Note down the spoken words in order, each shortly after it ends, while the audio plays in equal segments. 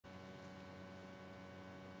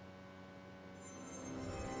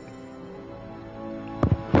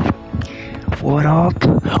What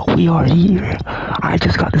up? We are here. I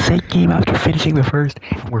just got the second game after finishing the first,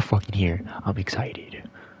 and we're fucking here. I'm excited.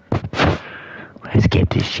 Let's get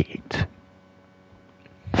this shit.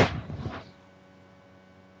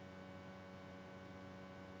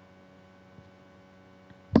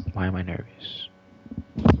 Why am I nervous?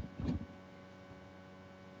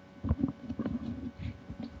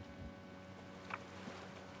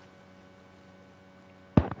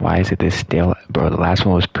 Why is it this still? Bro, the last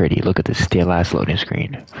one was pretty. Look at this still ass loading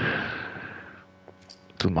screen.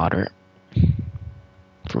 To moderate.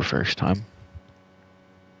 For first time.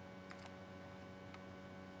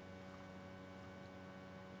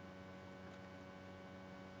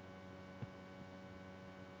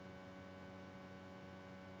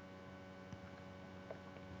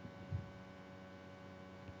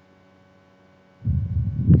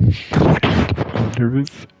 I'm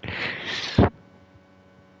nervous.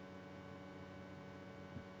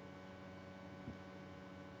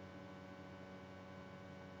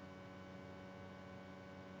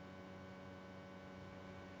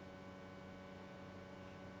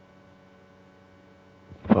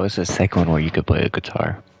 What was the second one where you could play the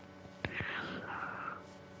guitar?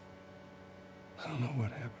 I don't know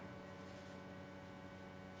what happened.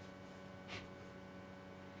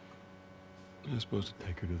 I was supposed to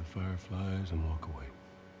take her to the Fireflies and walk away.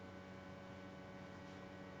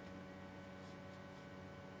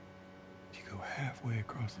 You go halfway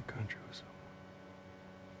across the country with someone.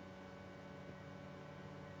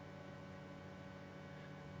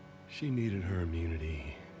 She needed her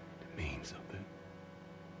immunity to mean something.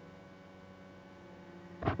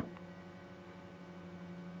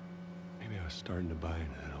 Maybe I was starting to buy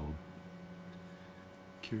into that old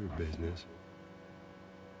cure business.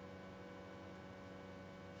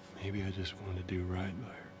 Maybe I just wanted to do right by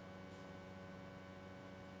her.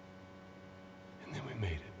 And then we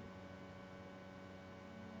made it.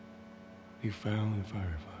 We found the Firefly.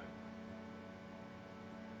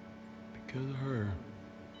 Because of her,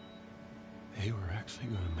 they were actually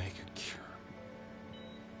going to make a cure.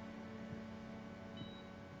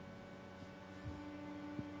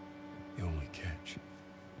 The only catch,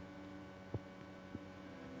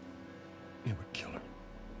 it would kill her.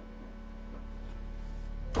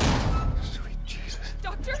 Sweet Jesus.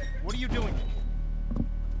 Doctor? What are you doing?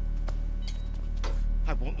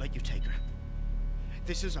 I won't let you take her.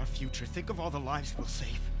 This is our future. Think of all the lives we'll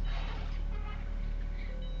save.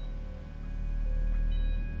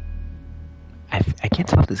 I can't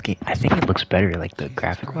tell if this game. I think it looks better, like the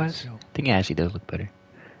graphic wise. I think it actually does look better.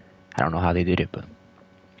 I don't know how they did it, but it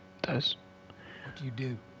does. What do you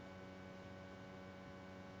do?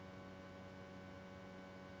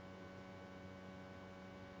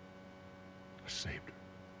 I saved her.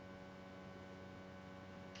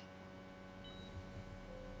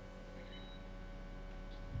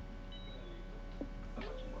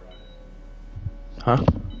 Huh?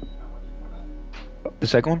 The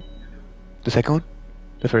second one? The second one?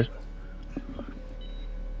 The first?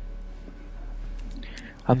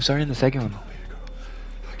 I'm starting the second one.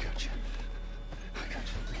 I got you. I got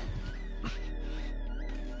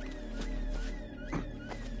you.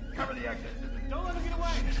 Cover the exit. Don't let him get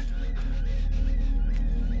away.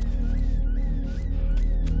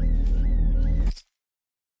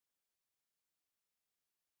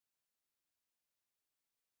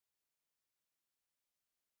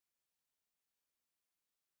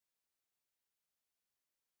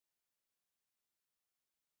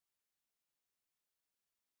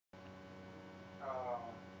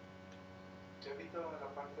 ¿Te has visto en la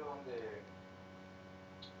parte donde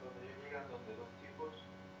ellos llegan donde dos tipos?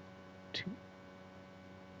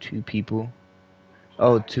 Two people.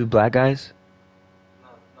 Oh, two black guys?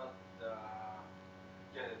 Not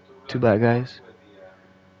yeah, the Two black guys?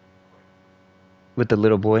 With the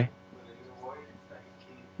little boy? with the little boy that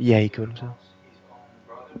Yeah, he killed himself. his own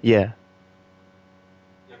brother. Yeah.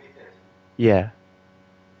 ¿Ya viste eso? Yeah.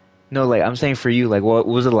 No, like I'm saying for you, like what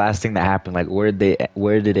was the last thing that happened? Like where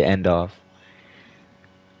did it end off?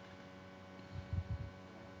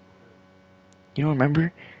 You don't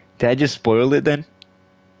remember? Did I just spoil it then?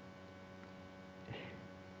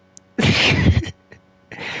 Ese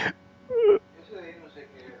de ahí no sé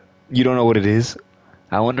qué era. You don't know what it is?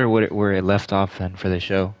 I wonder where it left off then for the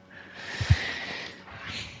show.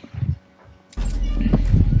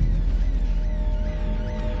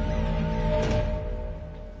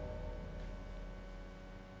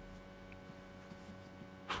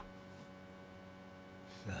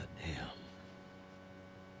 Goddamn.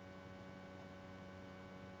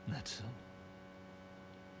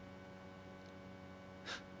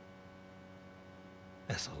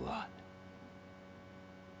 That's a lot.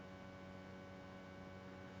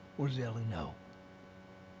 What does Ellie know?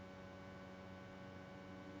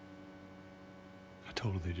 I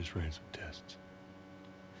told her they just ran some tests.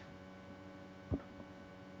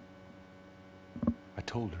 I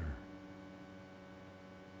told her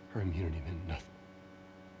her immunity meant nothing.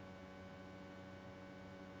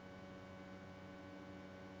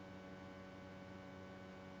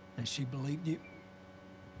 And she believed you?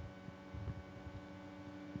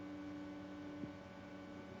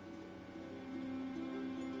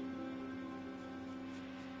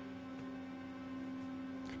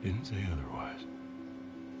 I didn't say otherwise.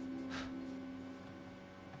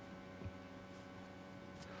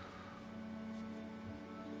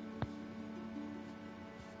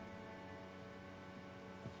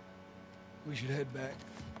 We should head back.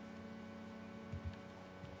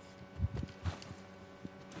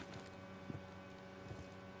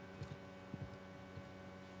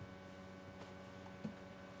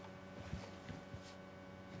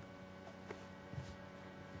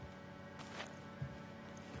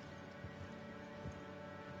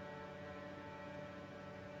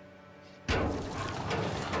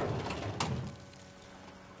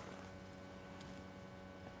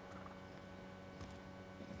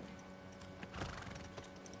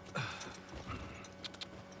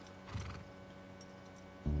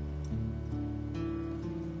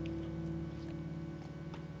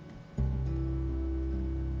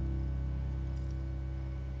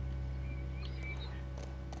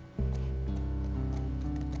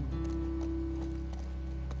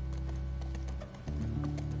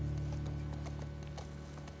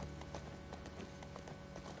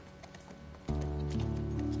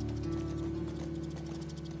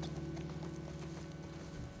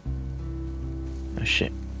 Oh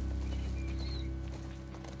shit.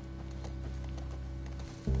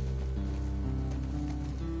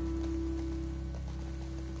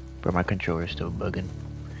 Bro, my controller's still bugging.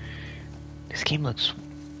 This game looks...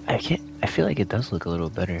 I feel like it does look a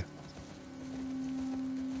little better.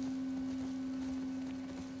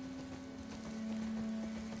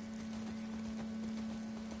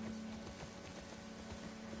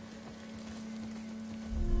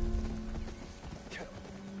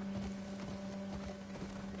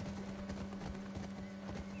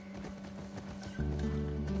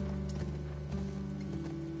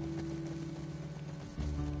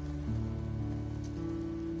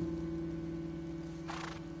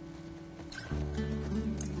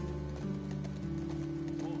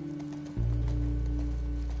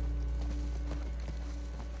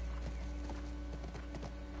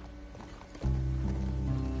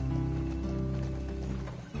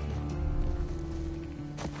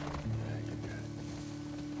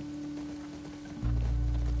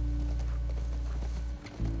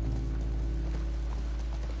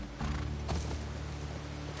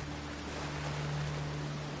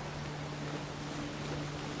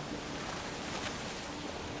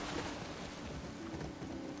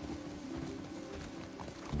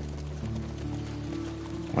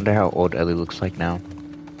 Wonder how old Ellie looks like now.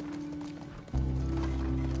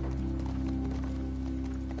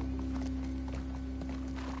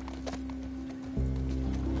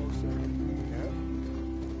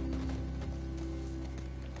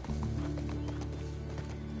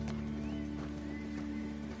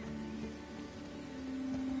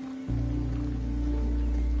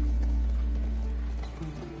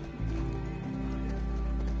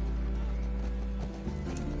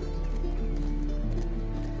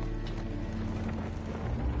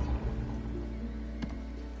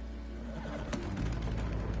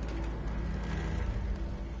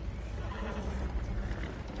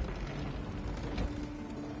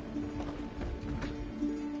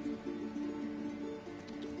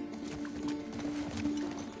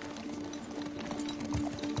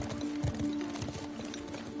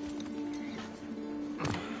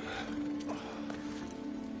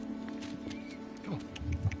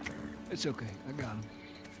 It's okay. I got him.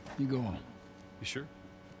 You go on. You sure?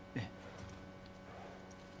 Yeah.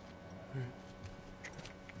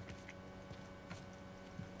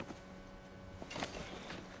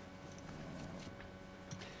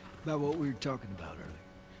 About what we were talking about earlier.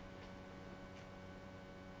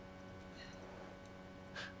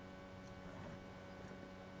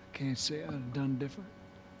 I can't say I'd have done different.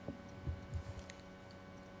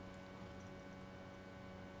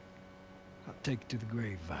 I'll take it to the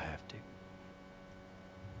grave if I have to.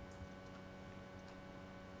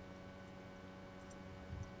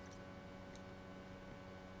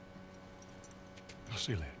 I'll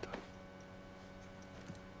see you later, Doc.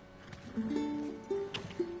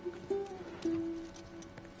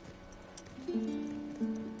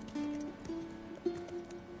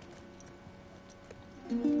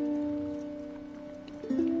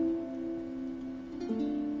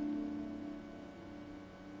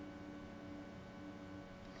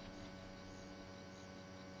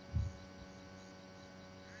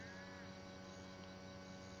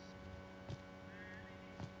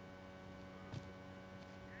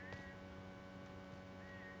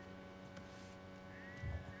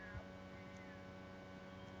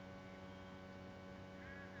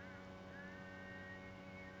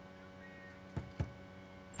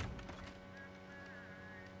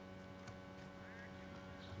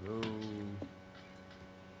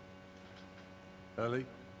 Ellie?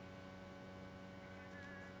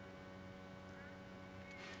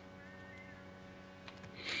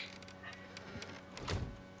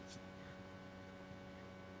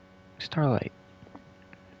 Starlight.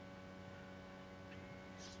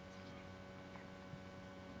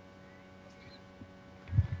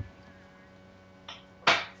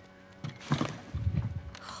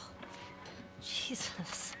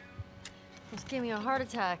 Jesus. Almost gave me a heart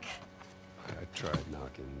attack. I tried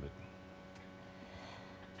knocking, but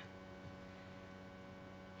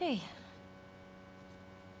Hey,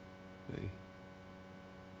 hey,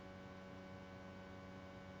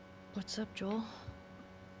 what's up, Joel?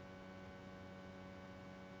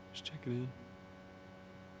 just checking in.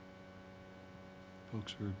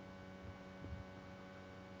 Folks were,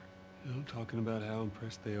 talking about how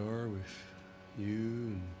impressed they are with you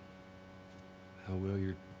and how well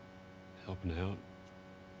you're helping out.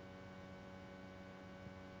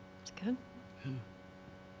 It's good. Yeah.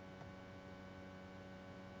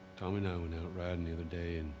 Tommy and I went out riding the other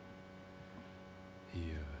day, and he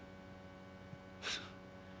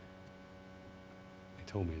he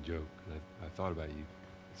told me a joke, and I thought about you.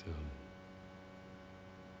 It's,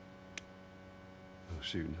 oh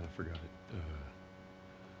shoot, I forgot it.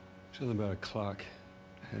 Something about a clock.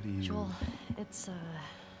 How do you... Joel, it's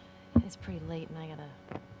pretty late and I gotta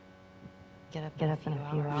get up in a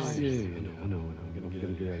few hours. Yeah, I know. I'm gonna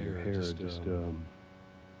get out of your hair. Just,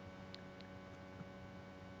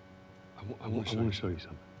 I want to show you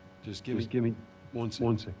something. Just give me 1 second.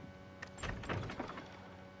 1 second.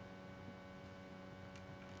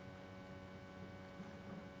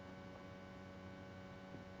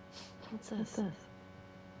 What's this?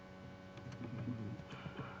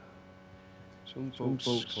 Some folks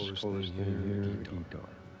call this thing here a guitar.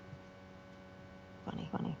 Funny.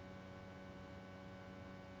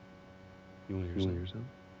 You want to hear something?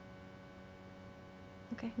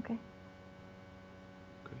 Okay. Okay,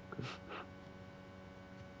 good.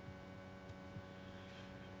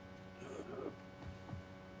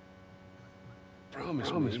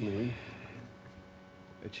 Promise me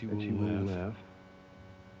that you won't laugh.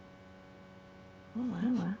 I'll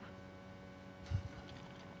laugh.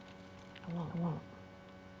 I won't.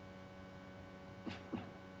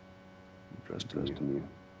 Trust in you.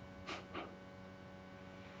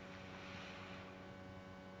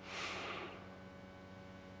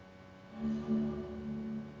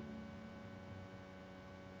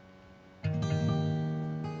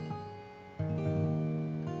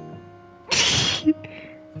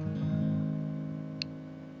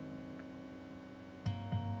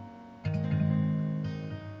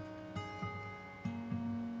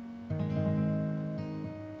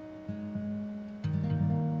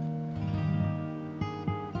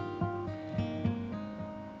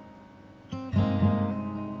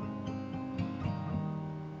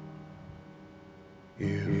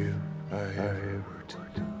 If I ever to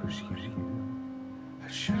lose you, I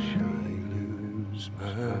surely lose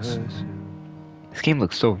myself. This game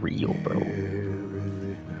looks so real, bro.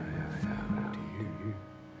 Everything I found here,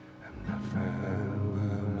 I'm not found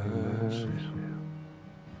by myself.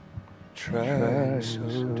 Try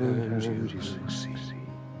sometimes you'll succeed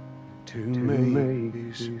to make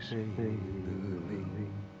this pain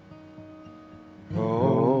believe.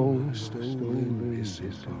 All the stolen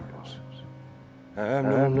missing parts I've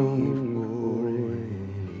no need for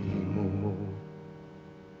anymore.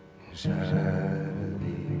 Inside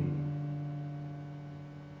me,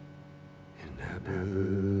 and I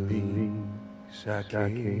believe I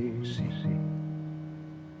can see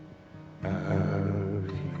our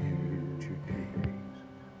future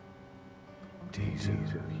days of you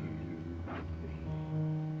and me.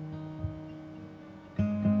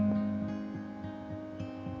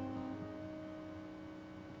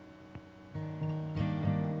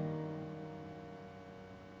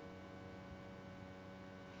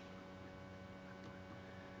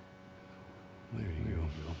 There you go,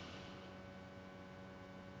 Bill.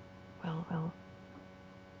 Well,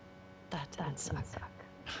 that didn't suck.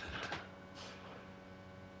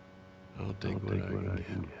 I'll take what I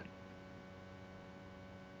can get.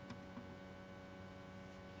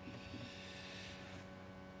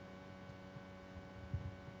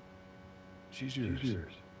 She's yours.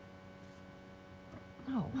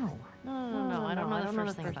 No. I don't know the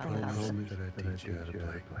first thing about Play a this. moment that I teach you how to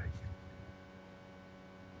play.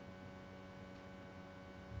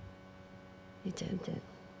 You did.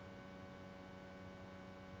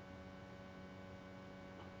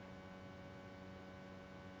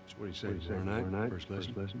 So what do you say, tomorrow night? First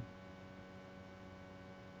lesson?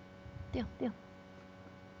 Deal.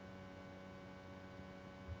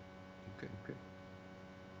 Okay.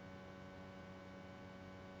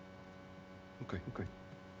 Okay.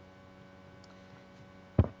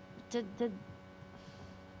 Do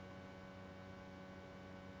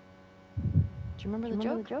you remember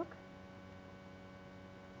the joke?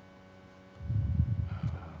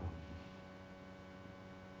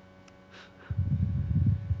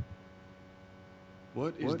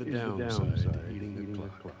 What is the downside to eating the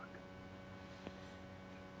clock?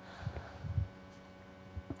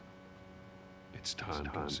 It's time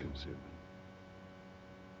consuming.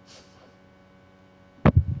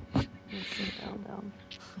 Sit down.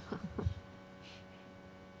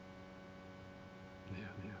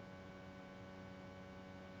 Yeah.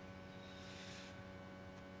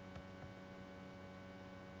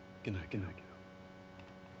 Good night.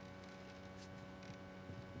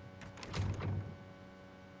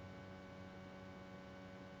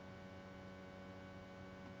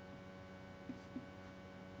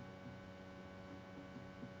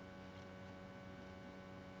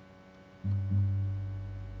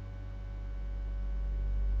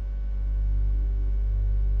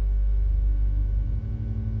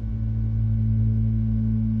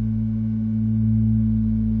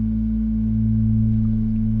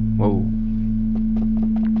 Whoa.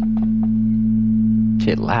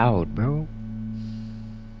 Shit loud, bro.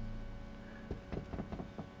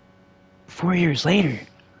 4 years later.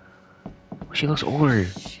 She looks older.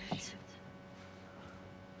 Shit.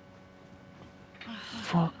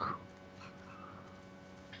 Fuck.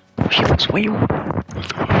 She looks way older.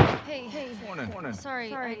 Hey. Morning.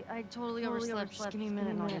 Sorry, I totally overslept. Just give me a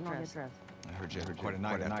minute and I'll get dressed. I heard you had quite a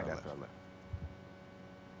night after I left.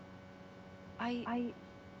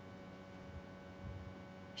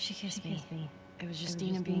 She kissed me. It was just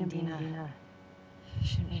Dina being Dina.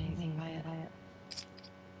 Shouldn't mean anything by it.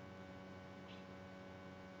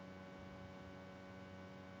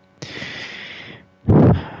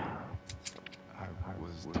 I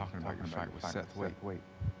was talking about your fight with Seth. Wait.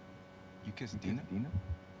 You kissed Dina?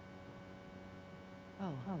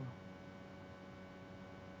 Oh.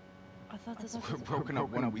 I thought this was... We're broken up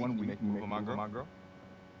 1 week. You make me move on my girl?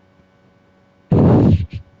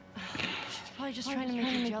 She's probably just trying to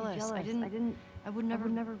make you jealous. I would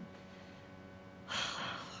never...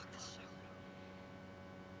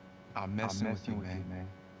 I'm messing with you, man.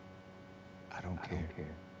 I don't care.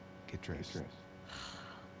 Get dressed.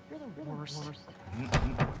 You're the worst.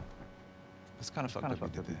 It's kind of fucked up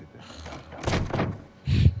you did that.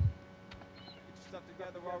 Get your stuff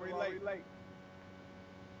together while we're late.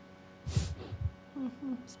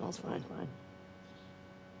 Smells fine.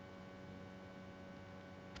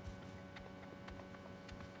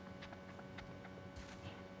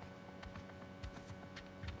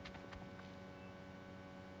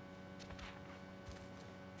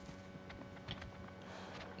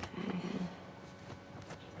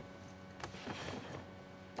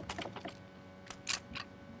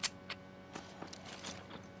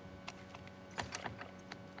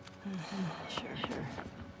 Sure.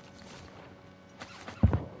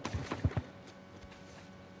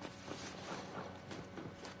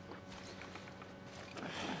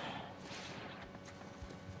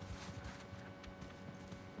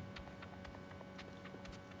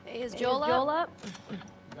 Hey, is Joel up?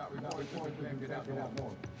 That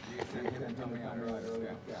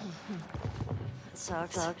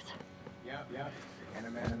sucks.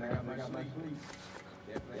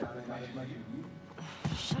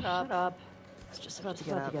 Shut up. I was just about to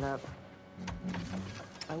get up.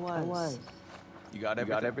 I was. You got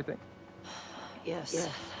everything? Yes.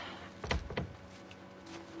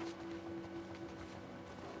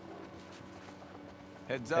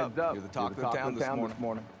 Heads up. You're the talk of town this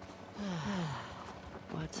morning.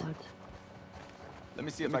 What? Let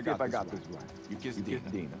me see if I got this right. You kissed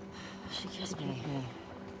Dina. She kissed me.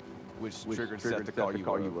 Which triggered Seth to call you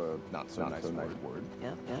a not so nice word.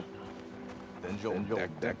 Yep. Then Joel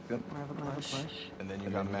decked him. More of a push. And then you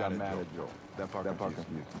got mad at Joel. That part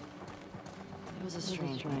confused me. It was a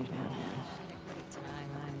strange night, man.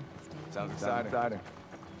 Sounds exciting.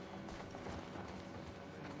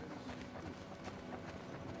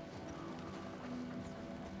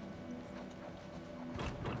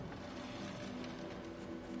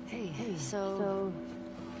 Hey, so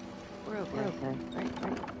we're okay,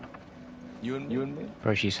 right? You and me?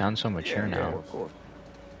 Bro, she sounds so mature now. Of course.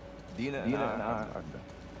 Dina and I are done.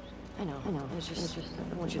 I know. It's just I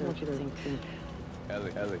want you to think.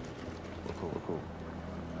 Ellie. We're cool.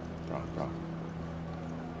 Rock.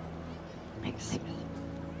 Thanks.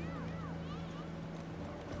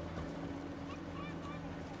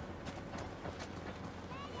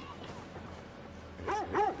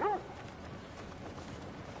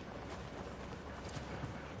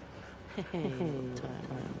 Hey,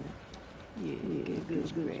 time. Yeah, good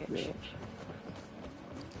scratch.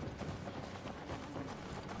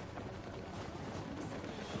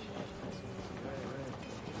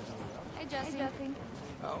 Hey, Jesse.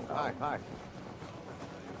 Oh, hi. Hi.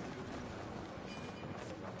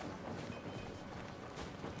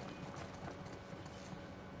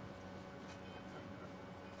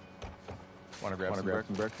 Want to grab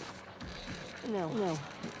some breakfast? No.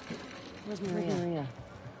 Where's Maria?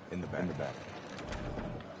 In the back.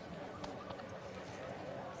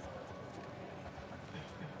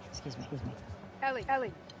 Excuse me.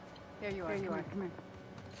 Ellie. There you are. Come here.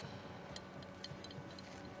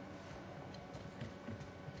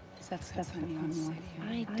 That's what he wants to say to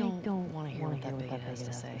you. I don't want to hear what that bigot has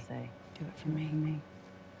to say. Do it for me.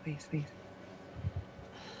 Please. Fine.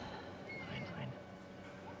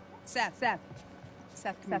 Seth,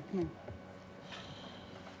 come here.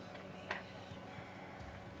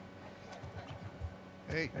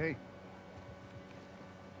 Hey.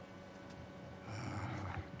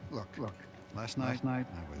 Look. Last night I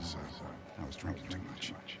was drinking too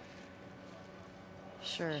much.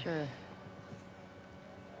 Sure.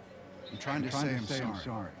 I'm trying to say I'm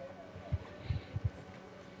sorry.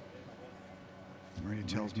 Maria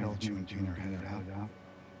tells me that you and Gina are headed out.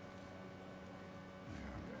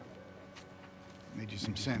 Made you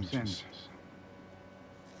some sandwiches.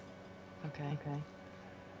 Okay. Or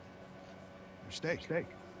steak.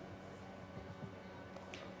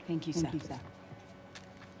 Thank you, Seth.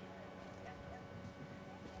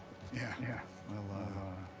 Yeah. Well,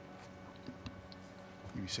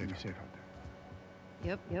 you be safe out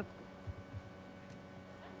there. Yep.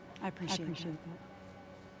 I appreciate that.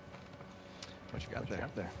 What you got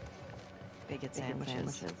there? Bigot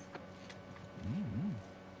sandwiches.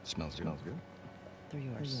 Smells good. They're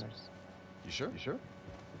yours. You sure?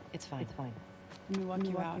 It's fine. Let me walk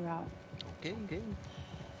you out. Okay.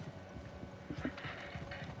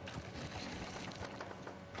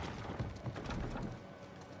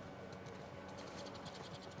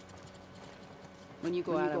 When you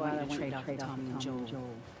go out, I want you to trade off with Tommy and Joel.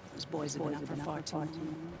 Those boys have been out for far too long.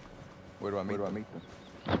 Where do I meet them?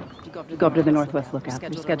 You go up to the Northwest Lookout.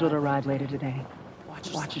 We're scheduled to arrive later today.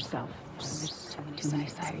 Watch yourself. There's too many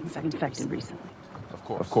sightings infected recently.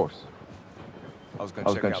 Of course. I was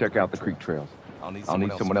gonna check out the creek trails. I'll need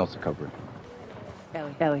someone else to cover it.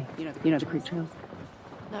 Ellie, you know the creek trails?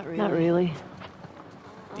 Not really.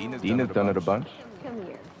 Dina's done it a bunch. Come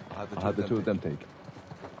here. I'll have the two of them take it.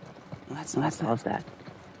 Well, that's that.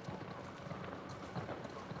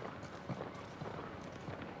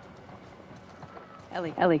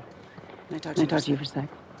 Ellie, can I talk to you for a sec?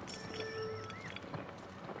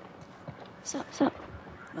 So,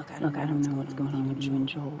 Look, I don't know what's going on with you and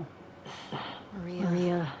Joel.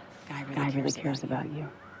 Maria. Guy really cares about you.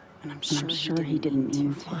 And I'm sure he didn't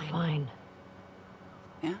mean to. Fine.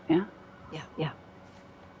 Yeah? Yeah.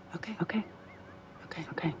 Okay.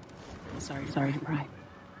 Sorry to pry.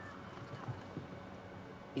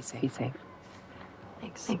 Be safe.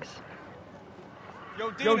 Thanks.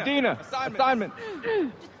 Yo, Dina! Assignment!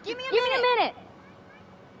 Give me a minute!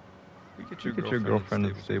 Get your girlfriend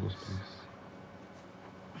in the stables, please.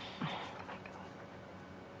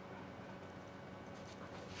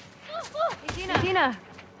 Hey, Dina.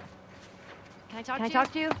 Can I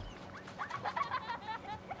talk to you?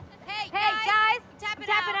 Hey guys! Tap it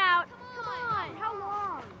out! Come on! How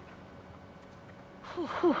long?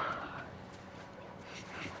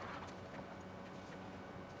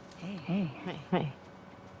 Hey.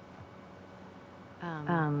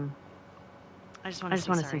 I just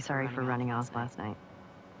want to say sorry for running off last night.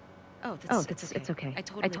 It's okay. I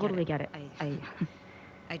totally get it. I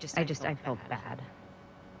felt bad.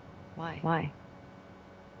 Why?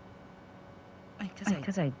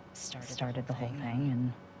 Because I started the whole thing,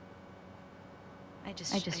 and I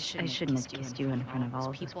shouldn't have kissed you in front of all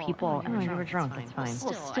of those people. No, you were drunk. It's fine.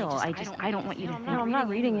 Well, still, I don't want you to think. No, I'm not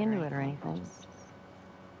reading into it or anything.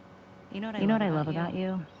 You know what I love about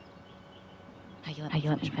you? How you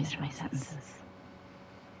let me finish my sentences.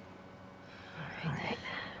 All right.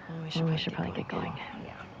 Well, we should probably get going.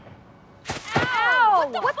 Ow!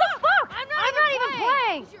 What the fuck? I'm not even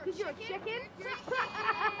playing! You're a chicken?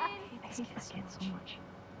 I hate this kid so much.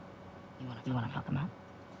 You want to fuck him up?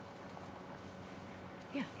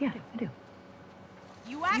 Yeah, I do.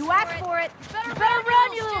 You asked for it! You better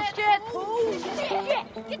run, you little shit! Oh,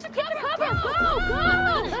 shit! Get your cover! Go!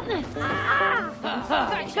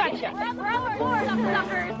 Gotcha! We're on the floor,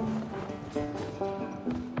 suckers!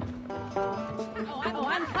 Oh,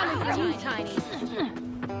 I'm coming for you, Tiny.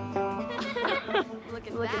 Look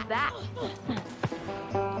at that.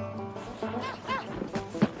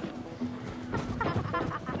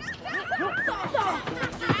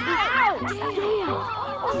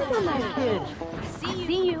 He's a nice kid. See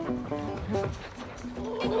you.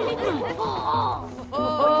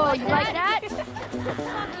 Oh, you like that?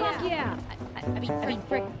 Fuck yeah. I mean,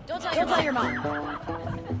 Frick, don't tell your mom.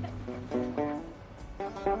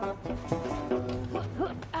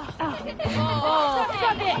 Oh,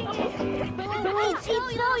 suck it! Eat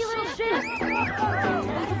slow, you little shit!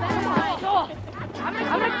 I'm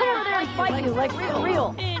gonna come over there and fight you, like real.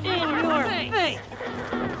 In your face!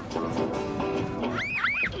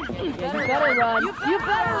 You better run. You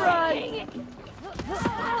better run!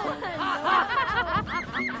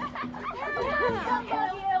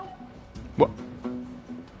 What?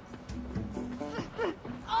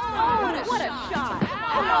 Oh, what a shot!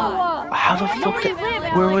 Oh, How the fuck did...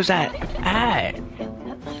 Where was that at?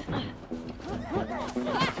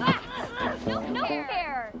 No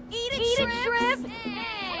care. Eat it, shrimp.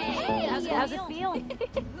 Hey, how's it feel? You'll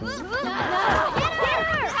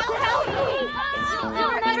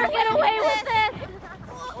never get away with this!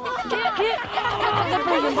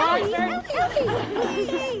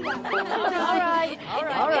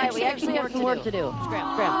 All right, we actually have some work to do.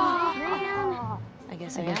 I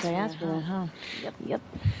guess I asked for that, huh? Yep.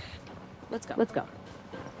 Let's go.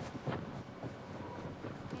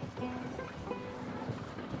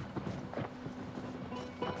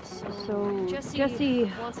 So,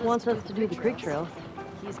 Jesse wants us to do the creek trails.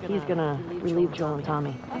 He's gonna relieve Joel and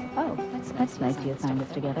Tommy. Oh, that's nice you assigned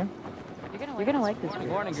us together. You're gonna like this.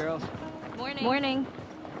 Morning, girls. Morning.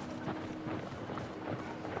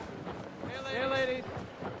 Hey, ladies.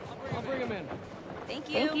 I'll bring them in. Thank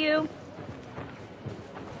you.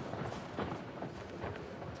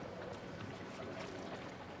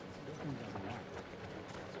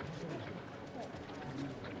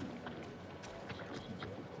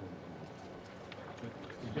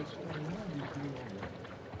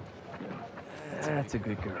 That's a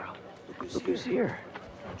good girl. Look who's here.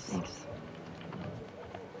 Thanks.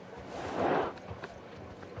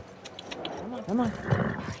 Come on. All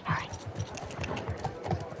right.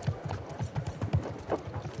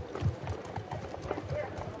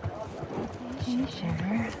 Hey,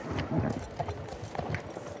 sugar.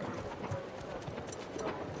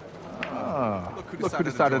 Look who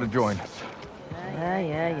decided to join us.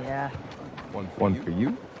 Yeah. One for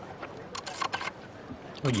you.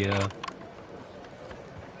 Oh, yeah.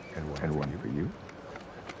 And one for you.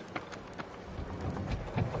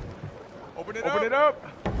 Open it up.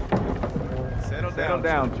 Settle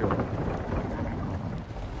down, children.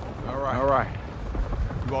 All right.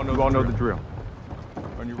 You all know the drill.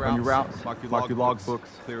 On your Run your routes, mark mark your log books,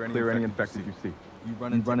 clear any infected you see. You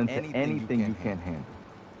run into anything you can't handle.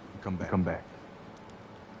 Come back.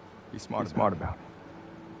 Be smart about it.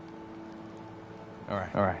 All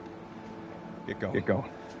right. Get going.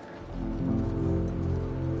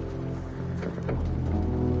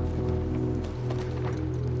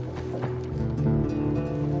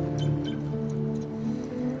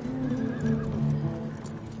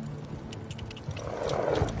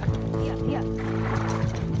 Yeah.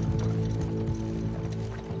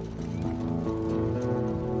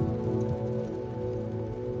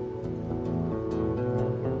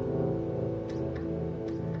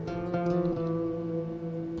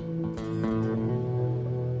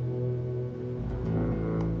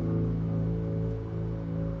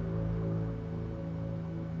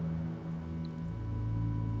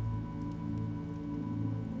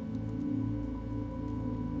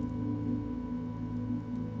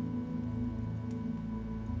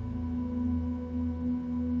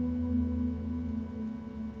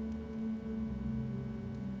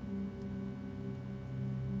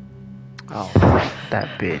 Oh, that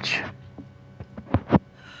bitch.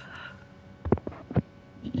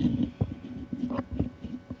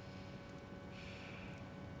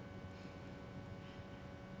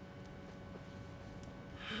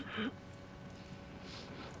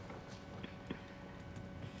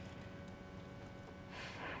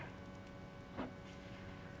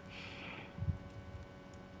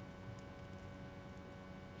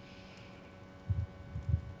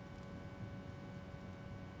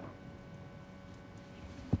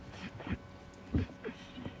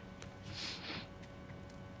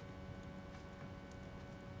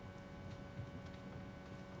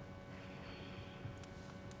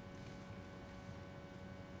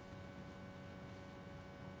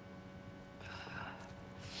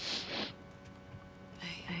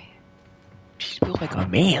 She's built like a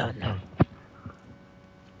man.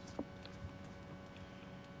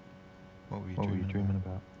 What were you dreaming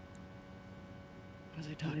about? Was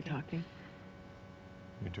he talking?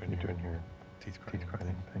 You're doing your teeth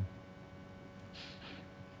grinding thing.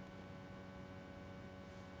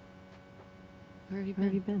 Where have you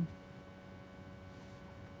been?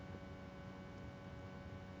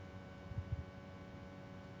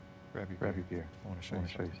 Grab your gear. I want to show you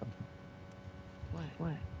something.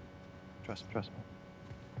 What? Trust me.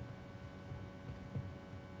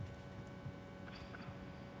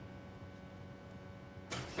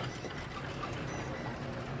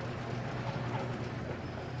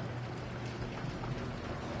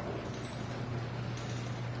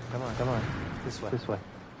 Come on. This way.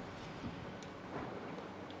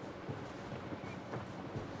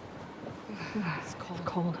 It's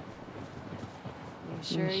cold.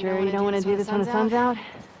 You sure you don't want to do this when the sun's out?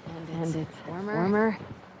 And it's warmer?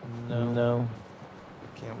 No.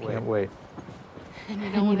 Can't wait. And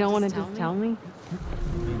you don't want to just tell me?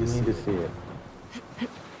 You need to see it.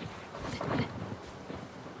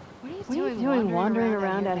 What are you doing wandering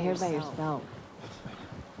around out here by yourself?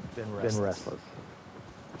 Been restless.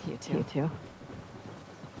 You too.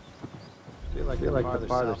 Feel like the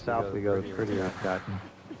farther south we go, the prettier it's gotten.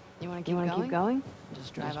 You want to keep going?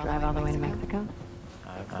 Just drive all the way to Mexico?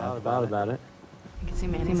 I've thought about it. You can see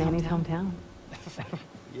Manny's hometown.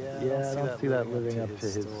 Yeah, I don't see that living up to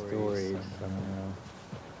his stories. I don't know.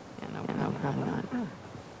 Yeah, no, probably not.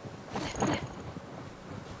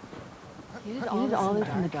 You did all this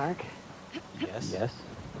in the dark? Yes.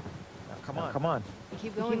 Now, come on.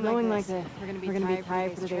 Keep going like this. We're gonna be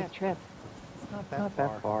tired for today's trip. It's not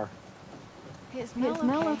that far. Hey, is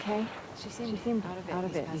Mel okay? She seemed out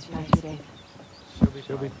of it these past 2 days.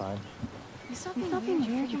 She'll be fine. You stop being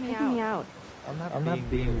weird. You're freaking me out. I'm not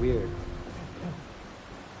being weird.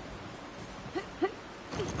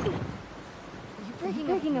 Are you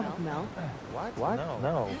breaking up with Mel? What?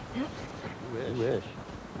 No. You wish.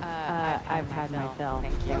 I've had my fill.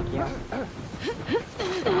 Thank you.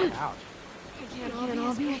 Ouch. I can't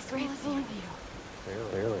all be as graceful as you.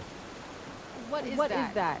 Clearly. What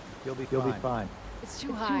is that? You'll be fine. It's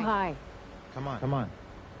too high. Come on.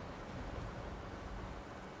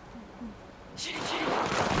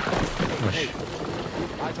 Hey,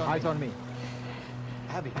 Eyes on me.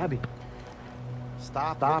 Abby.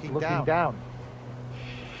 Stop looking down.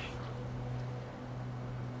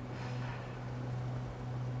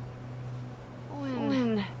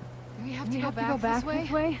 Owen, do we have to go back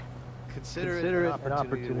this way? Consider it an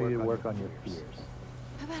opportunity to work on your fears.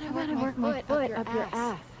 How about I work my foot up your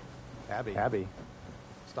ass? Abby.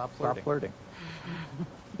 Stop flirting.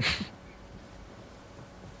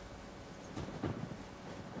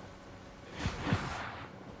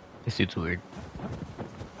 This dude's weird.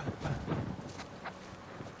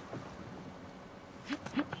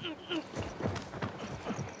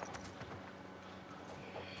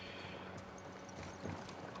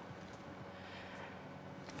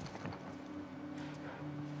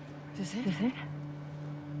 Is it?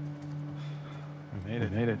 We made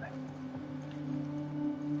it.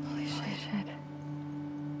 Holy shit.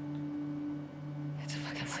 It's a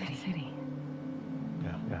fucking city.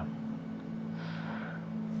 Yeah.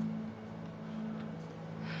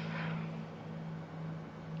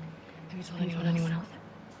 Have you told anyone else?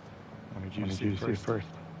 I wanted you to see it first.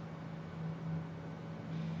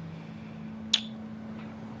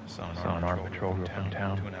 Saw an armed patrol go from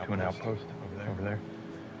town to an outpost over there.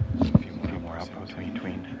 A few more outposts in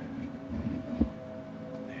between.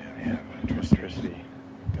 They have electricity,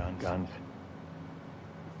 guns.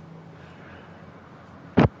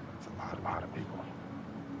 It's a lot of people.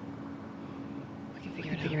 We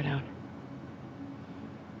can figure it out.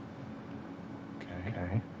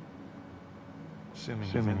 Okay.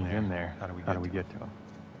 Assuming he's in there, how do we get to him?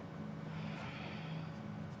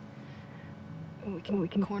 We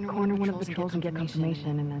can corner one of the patrols and get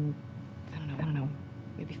confirmation, and then I don't know.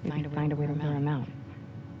 Maybe find a way to lure him out.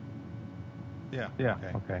 Yeah.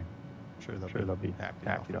 Okay. Sure they'll be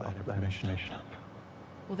happy to offer that information.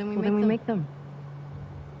 Well, then we make them.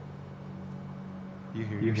 You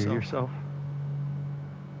hear yourself?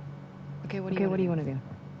 Okay, what do you want to do?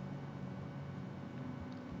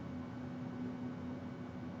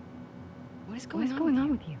 What is going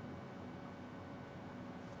on with you?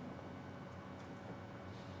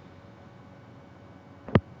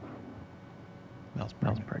 Mel's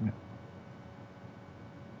pregnant.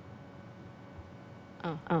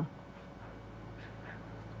 Oh.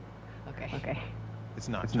 Okay. It's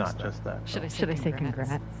not just that. Should I say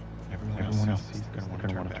congrats? Everyone else is going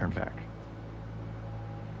to want to turn back.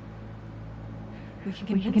 We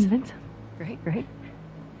can convince him. Right?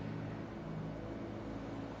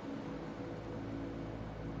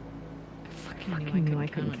 I fucking knew I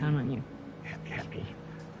couldn't count on you. Abby,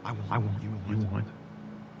 I want you want.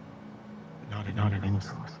 Not anyone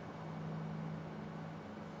else.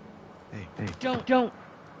 Hey. Don't.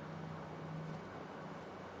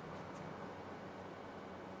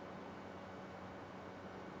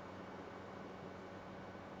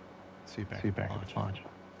 See you back at the launch.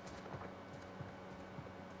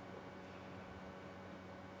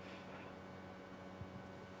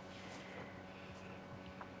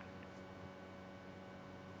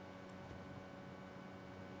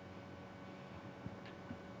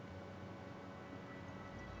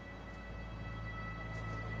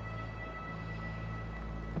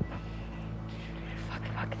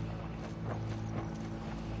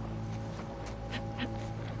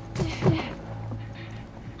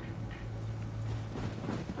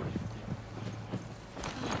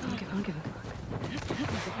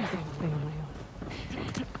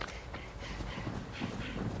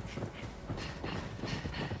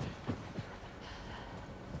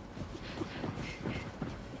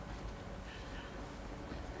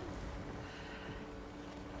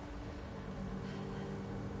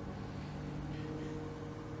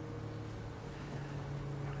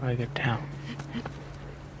 I get down.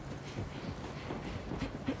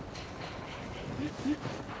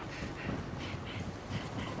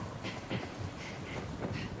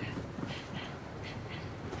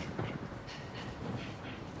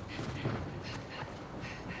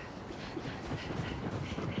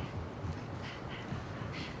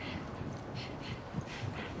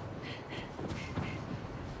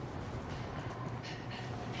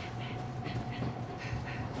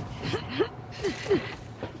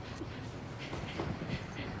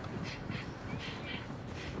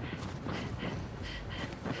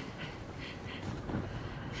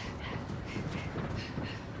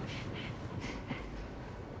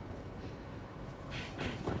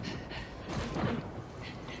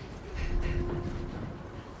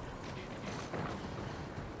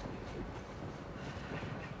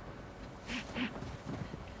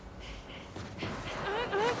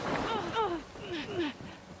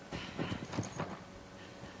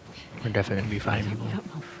 We're definitely gonna be fine, people.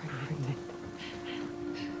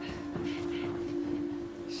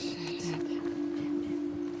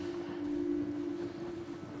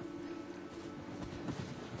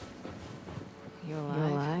 You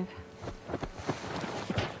alive?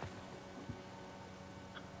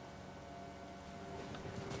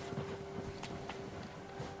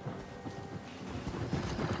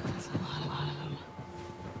 That's a lot of them.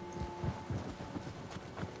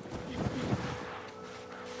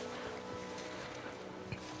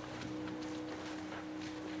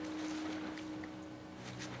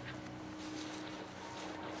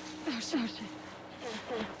 Oh shit.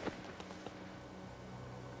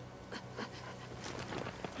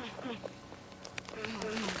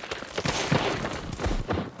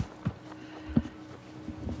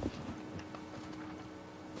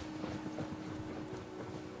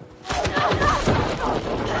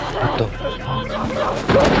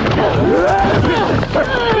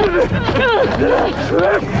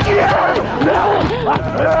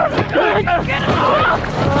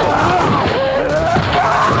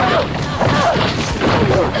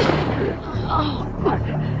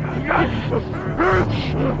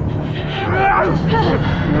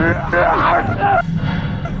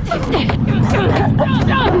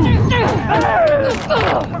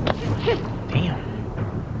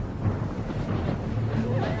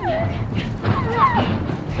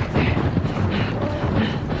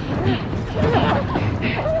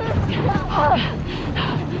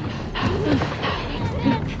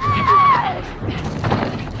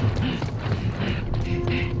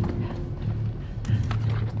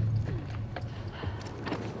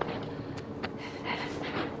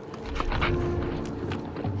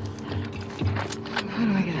 How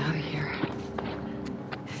do I get out of here?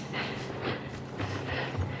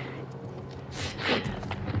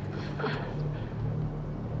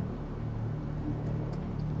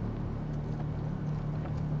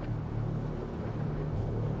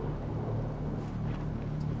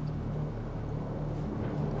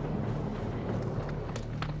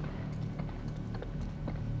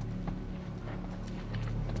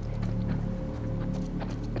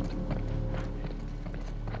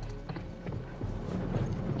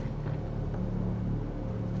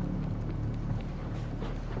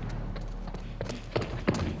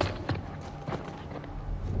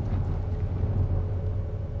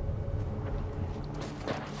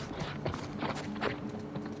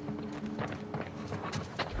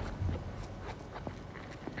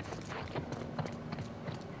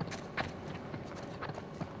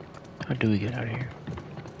 How do we get out of here?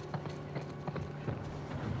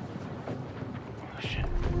 Oh shit.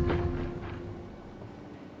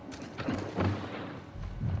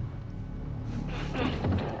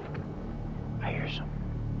 I hear some.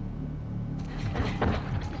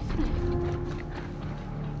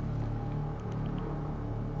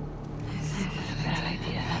 This is a bad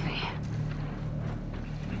idea, Abby.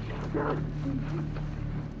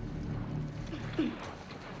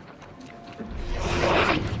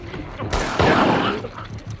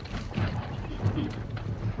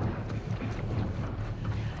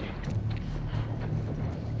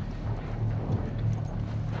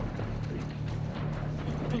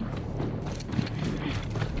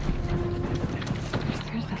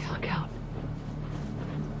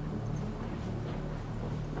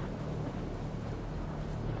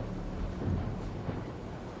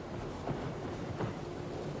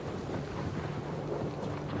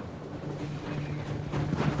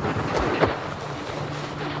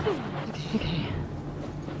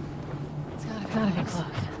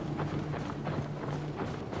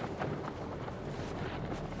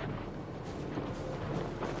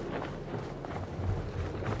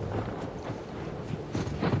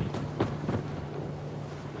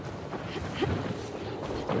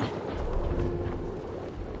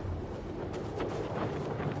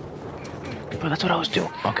 But that's what I was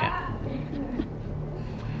doing. Okay.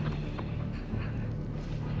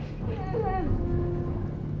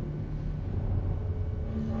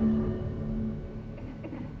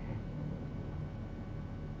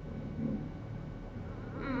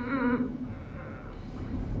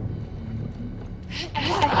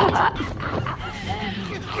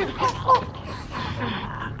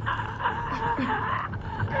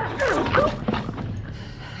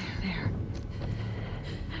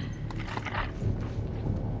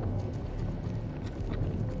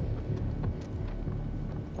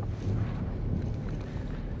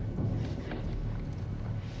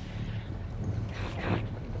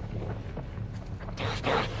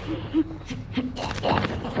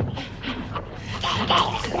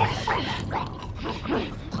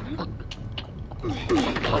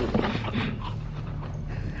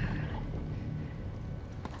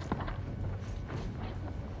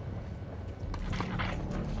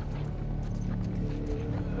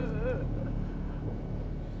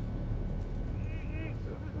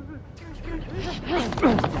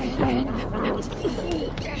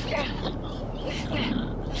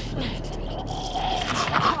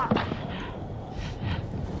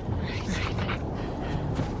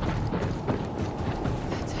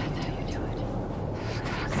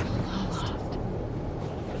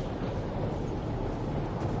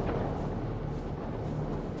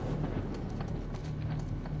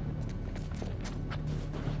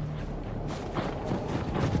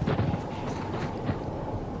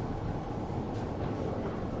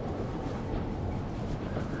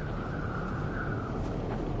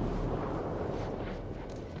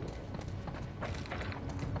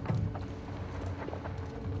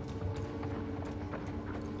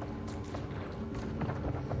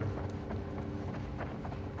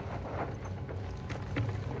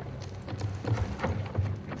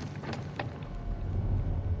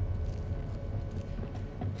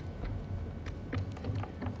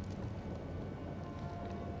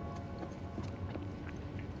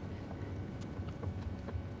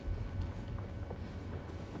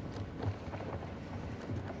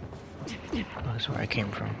 That's where I came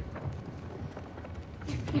from.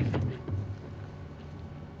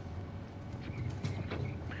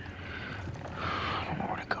 I don't know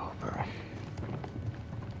where to go, bro.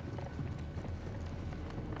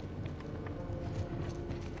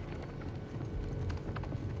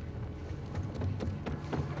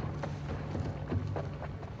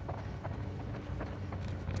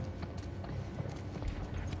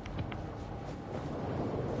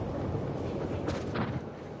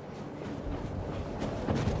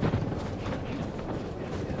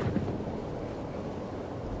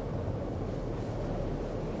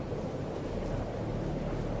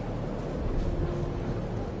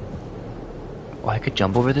 Oh, I could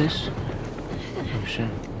jump over this? Oh shit.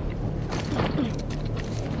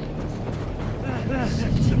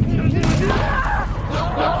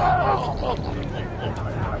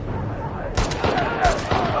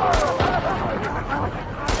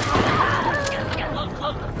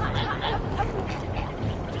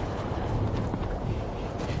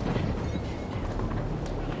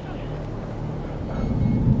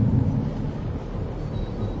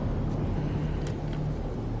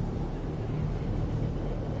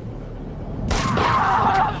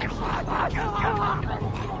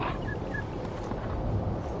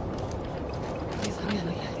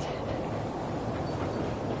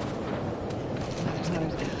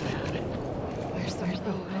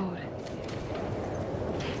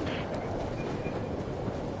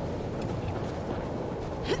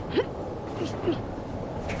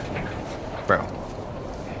 Bro.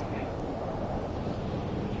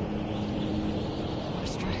 More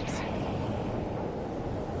stripes.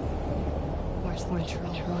 Where's the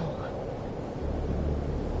patrol?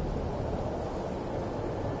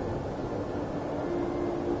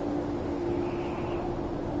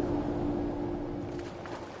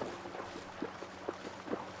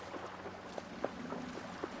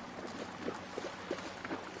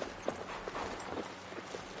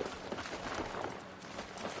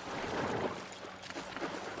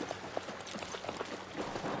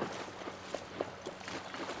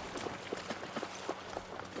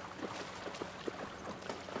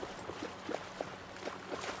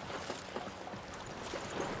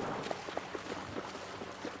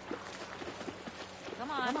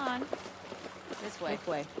 on. This way. This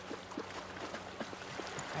way.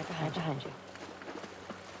 Right behind you.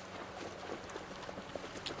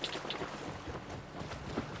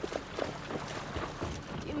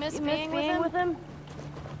 You miss being with him?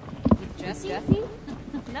 Jesse?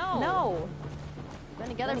 No. No. Been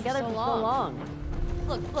together for so long.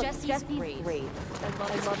 Look, Jesse's great. I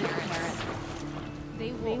love his parents.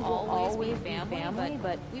 They will always be family,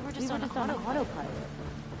 but we were just on autopilot.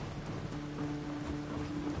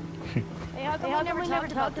 Hey, how come we never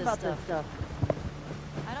talked about this stuff?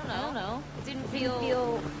 I don't know. It didn't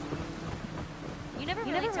feel... You never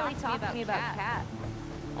really talked to me about Kat.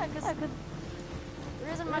 Yeah, because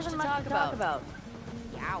there isn't much to talk about.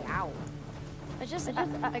 Yow.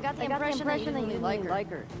 I got the impression that you really like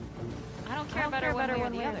her. I don't care about her one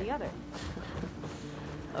way or the other.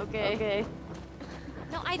 Okay.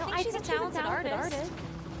 No, I think she's a talented artist.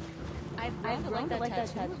 I've grown to like that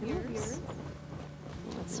tattoo of yours.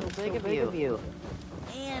 That's so big of you.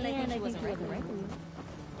 And I think she wasn't right for you.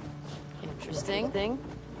 Interesting.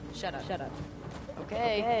 Shut up.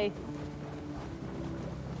 Okay.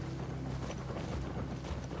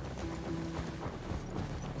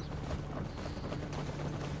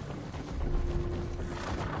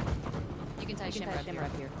 You can tie Shimmer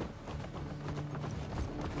up here.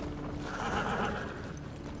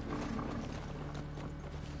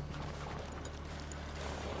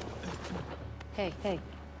 Hey.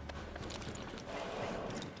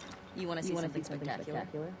 You want to see something spectacular?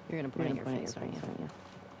 You're gonna put it in your face, aren't you?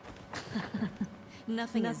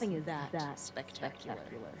 Nothing is that spectacular.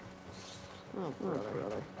 Oh,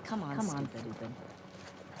 brother. Come on, stupid.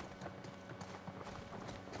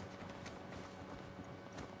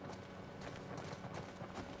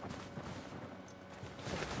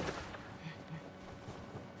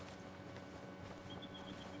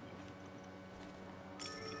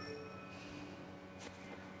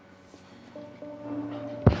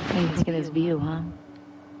 Look at this view, huh?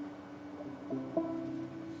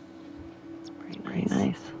 It's pretty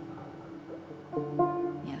nice.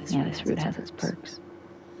 Yeah, this route has its perks.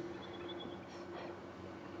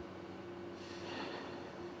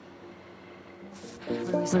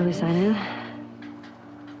 Where do we sign in?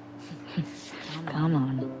 Come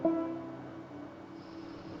on.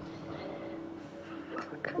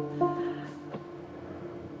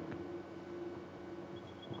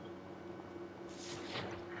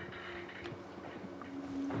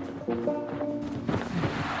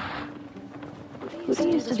 Who do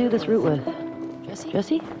you used to do this route with?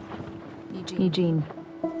 Jesse? Eugene.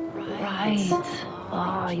 Right.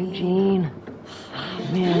 Oh, Eugene.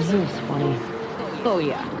 Man, he was funny. Oh,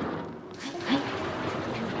 yeah.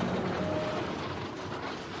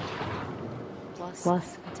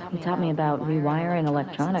 Plus, he taught me about rewiring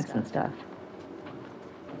electronics and stuff.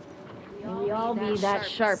 May we all be that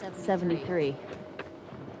sharp 73.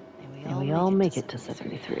 And we all make it to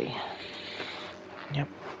 73. Yep.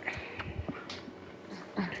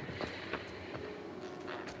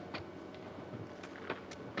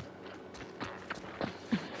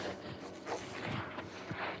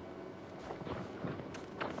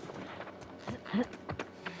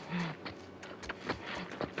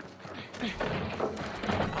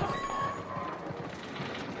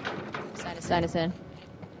 Sign us in.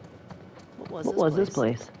 What was this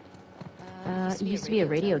place? It used to be a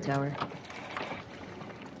radio tower.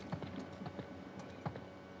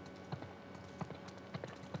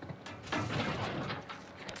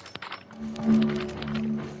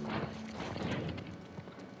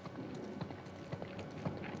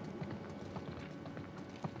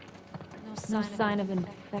 No sign of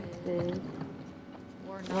infected.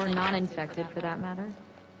 Or non-infected, for that matter.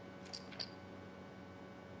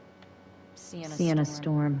 Sienna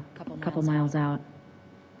Storm, couple miles out.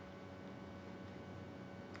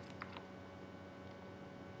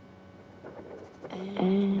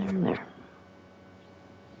 And there.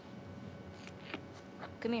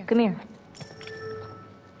 Come here.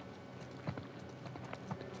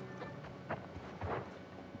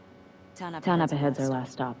 Town up ahead's our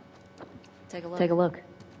last stop. Take a look. Take a look.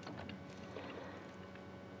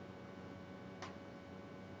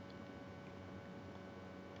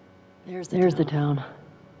 There's the town.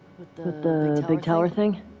 With the big tower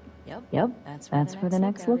thing? Yep. That's where the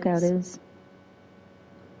next lookout is.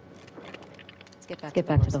 Let's get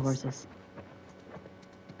back to the horses.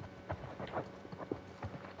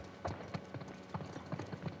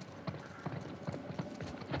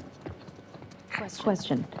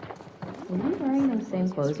 Question. Were you wearing those same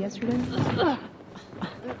clothes yesterday?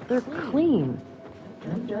 They're clean.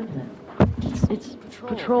 No judgment. It's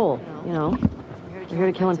patrol, you know. We're here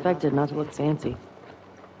to kill infected, not to look fancy.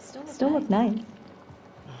 Still look nice.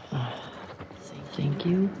 Thank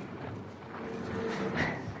you.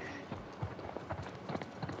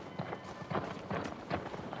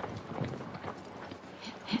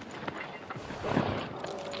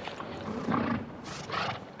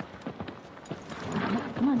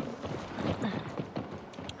 Come on.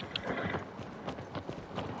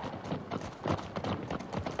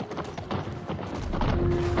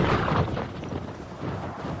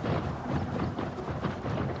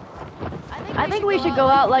 I think we should go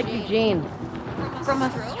out like Eugene. From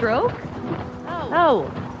a stroke?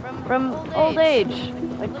 No, from old age.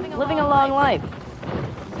 Like living a long life.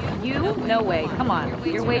 You? No way. Come on.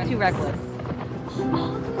 You're way too reckless.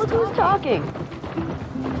 Look who's talking.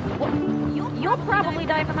 You'll probably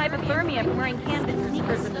die from hypothermia from wearing canvas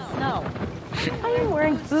sneakers in the snow. I am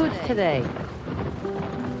wearing boots today.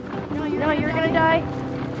 You know you're gonna die?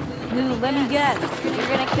 Lou, let me guess. You're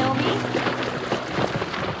gonna kill me?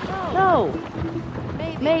 No.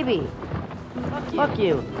 Maybe. Fuck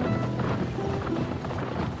you.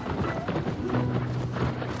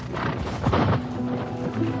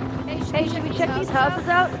 Hey, should we check these houses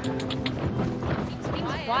out?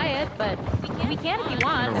 Seems quiet, but we can if you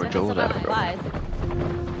want. Where Joel's at, bro. Supplies.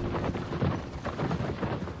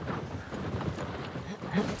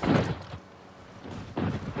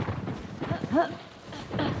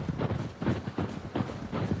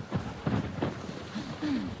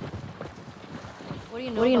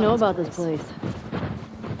 What do you know about this place?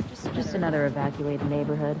 Just another evacuated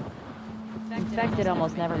neighborhood. Infected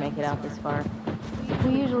almost never make it out this far.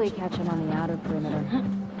 We usually catch them on the outer perimeter.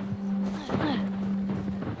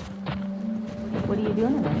 What are you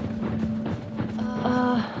doing today?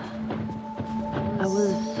 I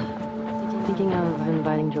was thinking of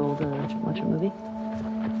inviting Joel to watch a movie.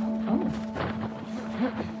 Oh.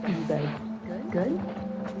 You guys good?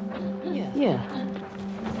 Yeah.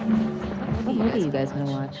 What movie are you guys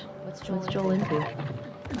gonna watch? What's Joel into?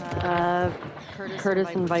 Curtis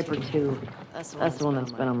and Viper 2. That's the one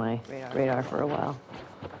that's been on my radar for a while.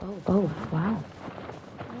 Oh, wow.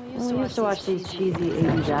 We used to watch these cheesy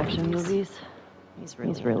 80s action movies.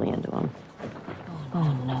 He's really into them.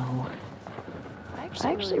 Oh, no. I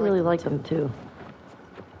actually really like them, too.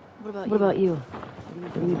 What about you?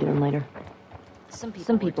 What are you doing later? Some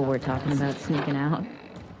people were talking about sneaking out.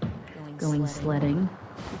 Going sledding.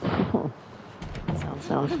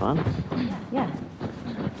 Sounds fun. Yeah.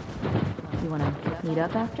 You wanna meet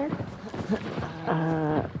up after?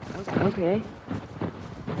 Okay.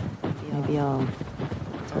 Maybe I'll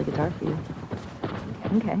play guitar for you.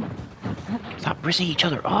 Okay. Stop bracing each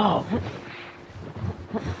other. Oh.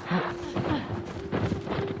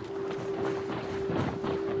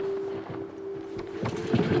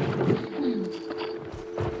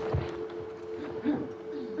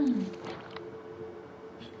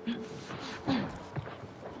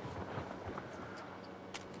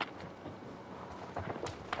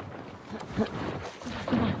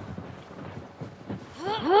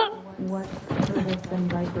 What's Curtis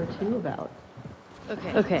and Viper 2 about?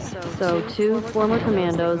 Okay, so two former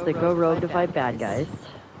commandos that go rogue to fight bad guys.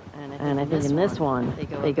 And I think in this one,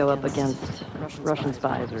 they go up against Russian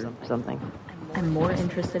spies or something. I'm more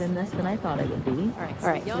interested in this than I thought I would be. All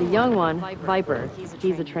right, the young one, Viper,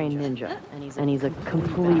 he's a trained ninja, and he's a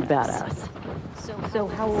complete badass. So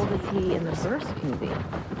how old is he in the first movie?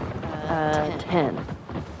 10.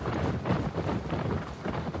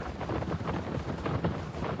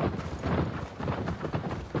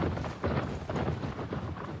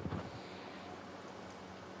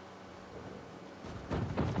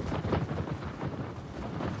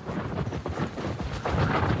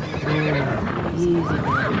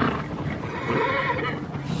 Easy.